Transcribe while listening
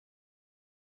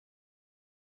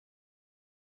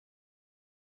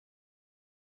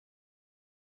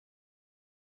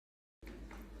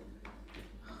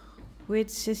with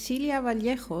Cecilia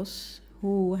Vallejos,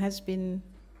 who has been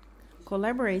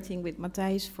collaborating with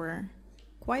Matthijs for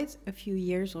quite a few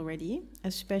years already,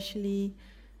 especially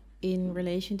in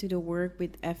relation to the work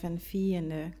with FNV and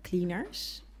the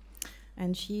cleaners.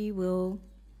 And she will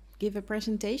give a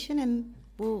presentation and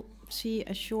we'll see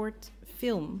a short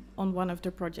film on one of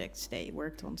the projects they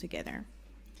worked on together.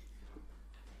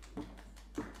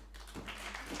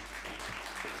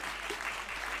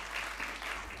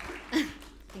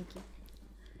 Thank you.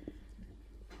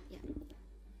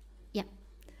 Yeah.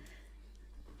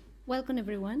 Welcome,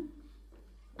 everyone.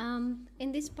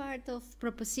 In this part of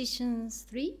Propositions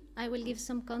 3, I will give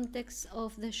some context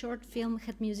of the short film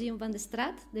Het Museum van de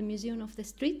Straat, the Museum of the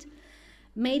Street,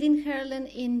 made in Heerlen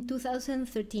in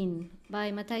 2013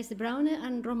 by Matthijs de Bruijne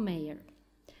and Meyer.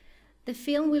 The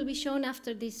film will be shown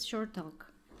after this short talk.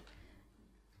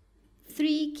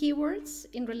 3 keywords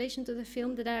in relation to the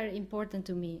film that are important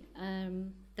to me.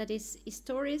 That is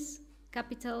stories,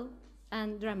 capital,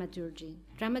 and dramaturgy.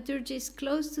 Dramaturgy is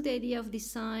close to the idea of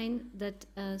design that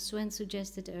Sven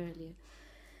suggested earlier.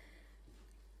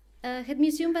 Het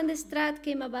Museum van de Straat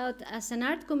came about as an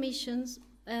art commission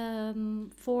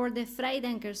for the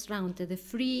Vrijdenkersruimte, the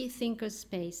Freethinkers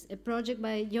Space, a project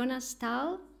by Jonas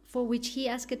Staal, for which he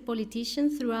asked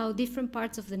politicians throughout different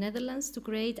parts of the Netherlands to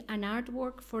create an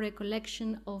artwork for a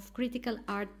collection of critical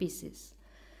art pieces.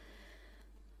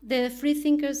 The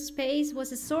Freethinkers Space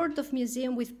was a sort of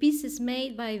museum with pieces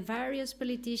made by various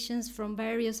politicians from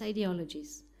various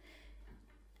ideologies.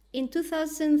 In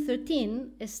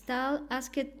 2013, Staal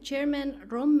asked Chairman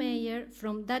Meyer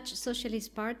from Dutch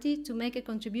Socialist Party to make a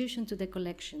contribution to the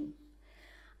collection.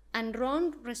 And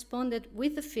Ron responded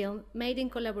with a film made in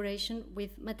collaboration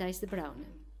with Matthijs de Bruijne.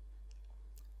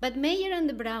 But Meyer and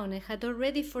de Bruijne had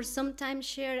already for some time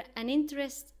shared an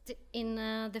interest in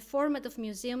the format of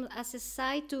museum as a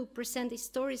site to present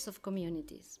stories of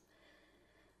communities.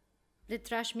 The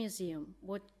Trash Museum,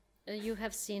 what you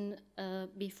have seen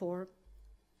before,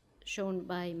 shown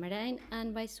by Marijn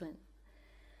and by Sven.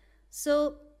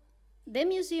 So the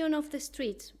Museum of the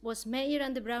Street was Meyer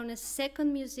and de Bruijne's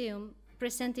second museum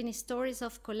presenting stories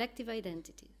of collective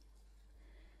identity.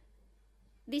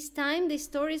 This time, the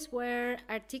stories were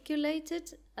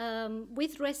articulated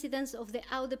with residents of the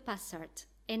Oude Passart,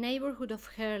 a neighborhood of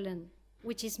Heerlen,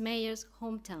 which is Meyer's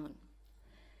hometown.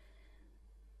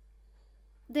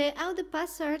 The Oude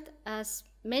Passart, as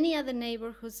many other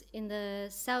neighborhoods in the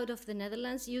south of the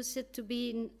Netherlands, used to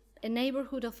be a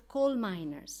neighborhood of coal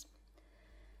miners.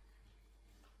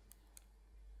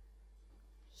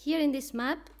 Here in this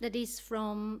map, that is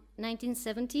from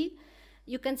 1970,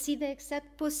 you can see the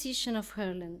exact position of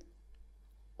Heerlen,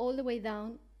 all the way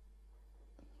down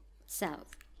south.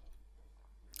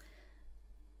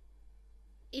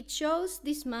 It shows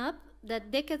this map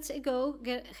that decades ago,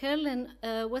 Heerlen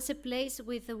was a place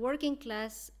with a working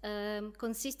class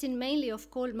consisting mainly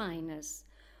of coal miners.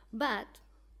 But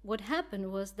what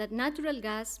happened was that natural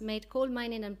gas made coal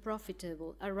mining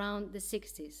unprofitable around the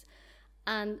 60s.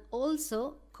 And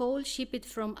also, coal shipped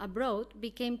from abroad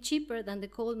became cheaper than the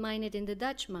coal mined in the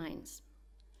Dutch mines.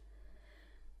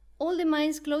 All the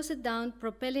mines closed down,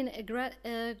 propelling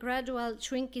a gradual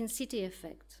shrinking city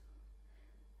effect.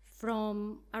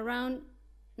 From around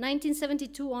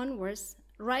 1972 onwards,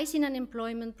 rising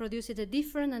unemployment produced a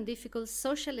different and difficult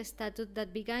social status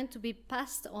that began to be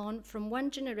passed on from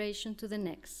one generation to the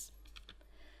next.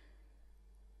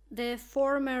 The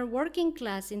former working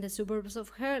class in the suburbs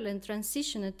of Heerlen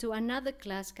transitioned to another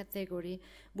class category,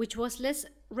 which was less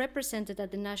represented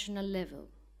at the national level,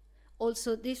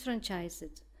 also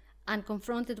disfranchised, and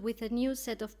confronted with a new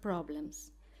set of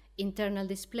problems: internal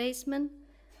displacement,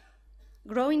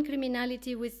 growing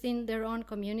criminality within their own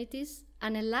communities,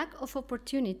 and a lack of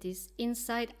opportunities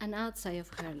inside and outside of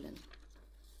Heerlen.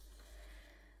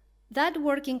 That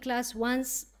working class,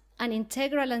 once an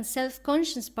integral and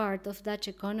self-conscious part of Dutch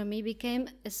economy, became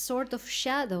a sort of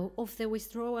shadow of the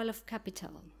withdrawal of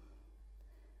capital.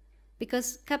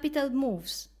 Because capital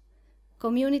moves,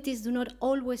 communities do not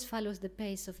always follow the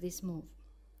pace of this move.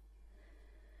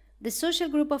 The social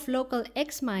group of local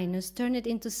ex-miners turned it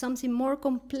into something more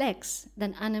complex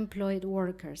than unemployed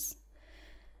workers.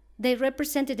 They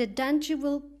represented a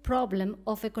tangible problem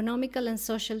of economical and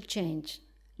social change.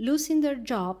 Losing their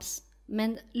jobs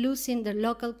meant losing their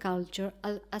local culture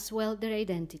as well their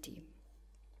identity.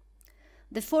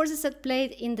 The forces at play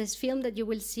in this film that you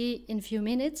will see in a few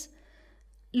minutes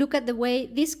look at the way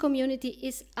this community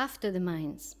is after the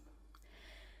mines.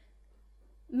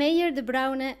 Meyer, de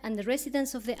Bruijne, and the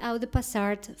residents of the Oude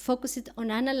Passart focused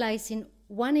on analyzing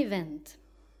one event: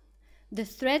 the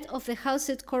threat of the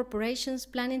housed corporations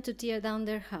planning to tear down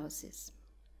their houses.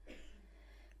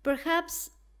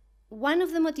 Perhaps one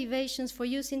of the motivations for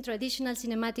using traditional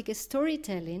cinematic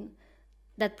storytelling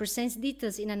that presents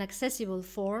details in an accessible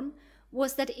form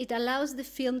was that it allows the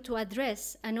film to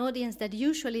address an audience that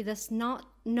usually does not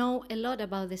know a lot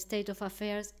about the state of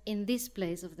affairs in this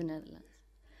place of the Netherlands.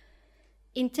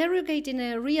 Interrogating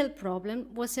a real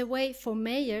problem was a way for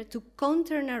Meyer to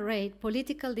counter-narrate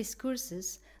political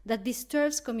discourses that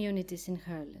disturbs communities in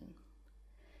Heerlen.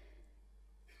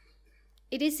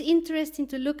 It is interesting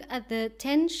to look at the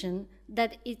tension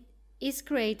that it is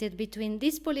created between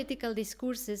these political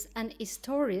discourses and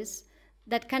stories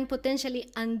that can potentially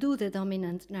undo the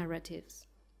dominant narratives.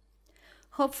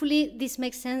 Hopefully, this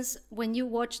makes sense when you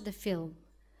watch the film.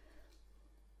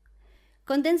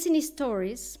 Condensing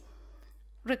stories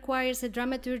requires a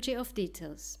dramaturgy of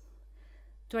details.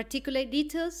 To articulate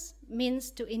details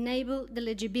means to enable the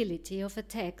legibility of a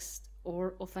text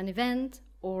or of an event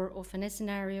or of a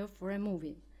scenario for a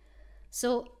movie.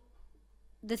 So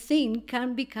the thing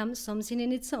can become something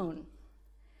in its own.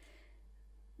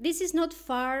 This is not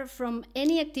far from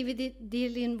any activity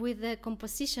dealing with the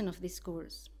composition of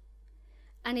discourse.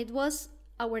 And it was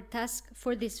our task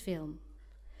for this film.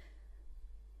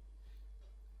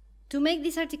 To make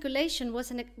this articulation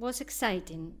was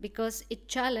exciting because it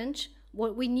challenged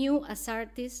what we knew as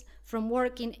artists from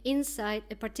working inside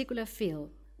a particular field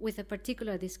with a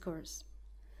particular discourse.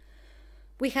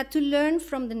 We had to learn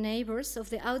from the neighbors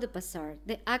of the Oude Passart,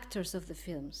 the actors of the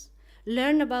films,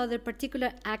 learn about their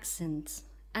particular accents,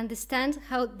 understand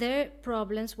how their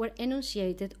problems were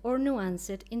enunciated or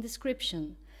nuanced in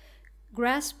description,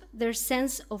 grasp their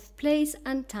sense of place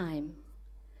and time.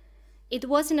 It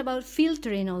wasn't about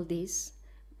filtering all this,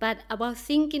 but about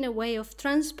thinking a way of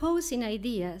transposing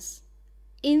ideas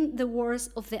in the words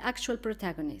of the actual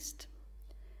protagonist.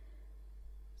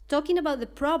 Talking about the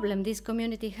problem this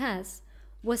community has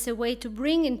was a way to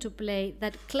bring into play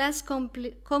that class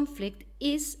conflict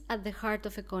is at the heart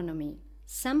of economy,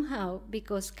 somehow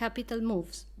because capital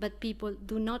moves, but people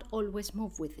do not always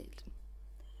move with it.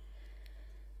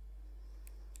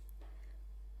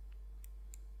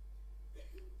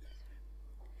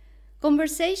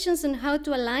 Conversations on how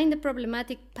to align the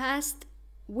problematic past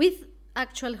with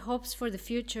actual hopes for the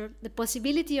future, the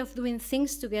possibility of doing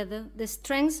things together, the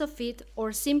strengths of it,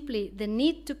 or simply the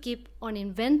need to keep on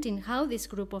inventing how this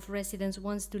group of residents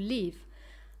wants to live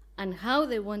and how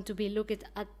they want to be looked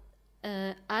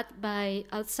at by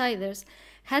outsiders,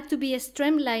 had to be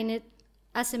streamlined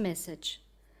as a message.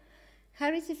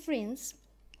 Harry Friends,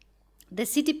 the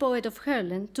city poet of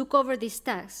Heerlen, took over this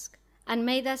task and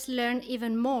made us learn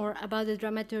even more about the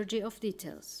dramaturgy of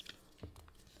details.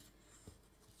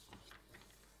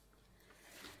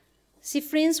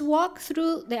 Friends walk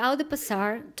through the Oude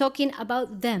Passart talking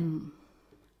about them.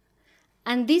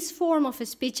 And this form of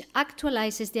speech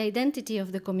actualizes the identity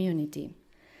of the community.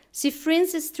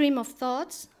 Friends' stream of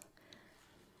thoughts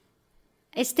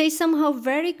stays somehow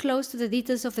very close to the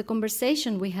details of the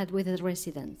conversation we had with the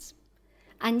residents.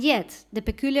 And yet, the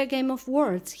peculiar game of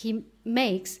words he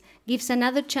makes gives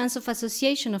another chance of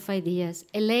association of ideas,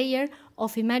 a layer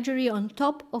of imagery on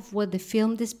top of what the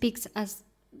film depicts as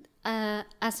a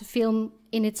film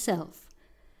in itself.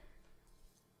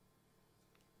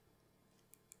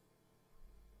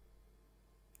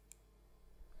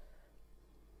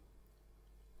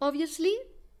 Obviously,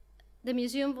 the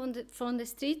museum from the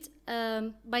street,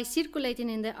 by circulating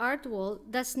in the art wall,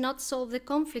 does not solve the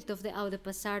conflict of the Oude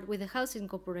Passart with the housing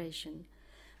corporation,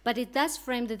 but it does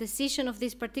frame the decision of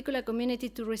this particular community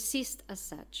to resist as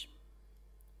such.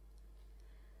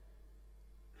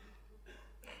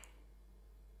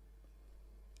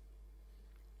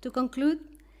 To conclude,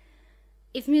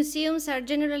 if museums are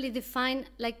generally defined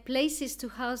like places to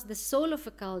house the soul of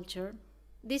a culture,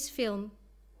 this film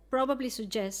probably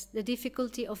suggests the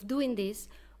difficulty of doing this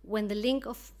when the link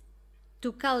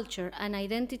to culture and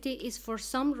identity is for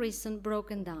some reason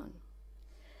broken down.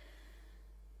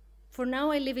 For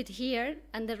now, I leave it here,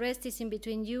 and the rest is in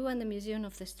between you and the Museum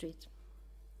of the Street.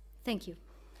 Thank you.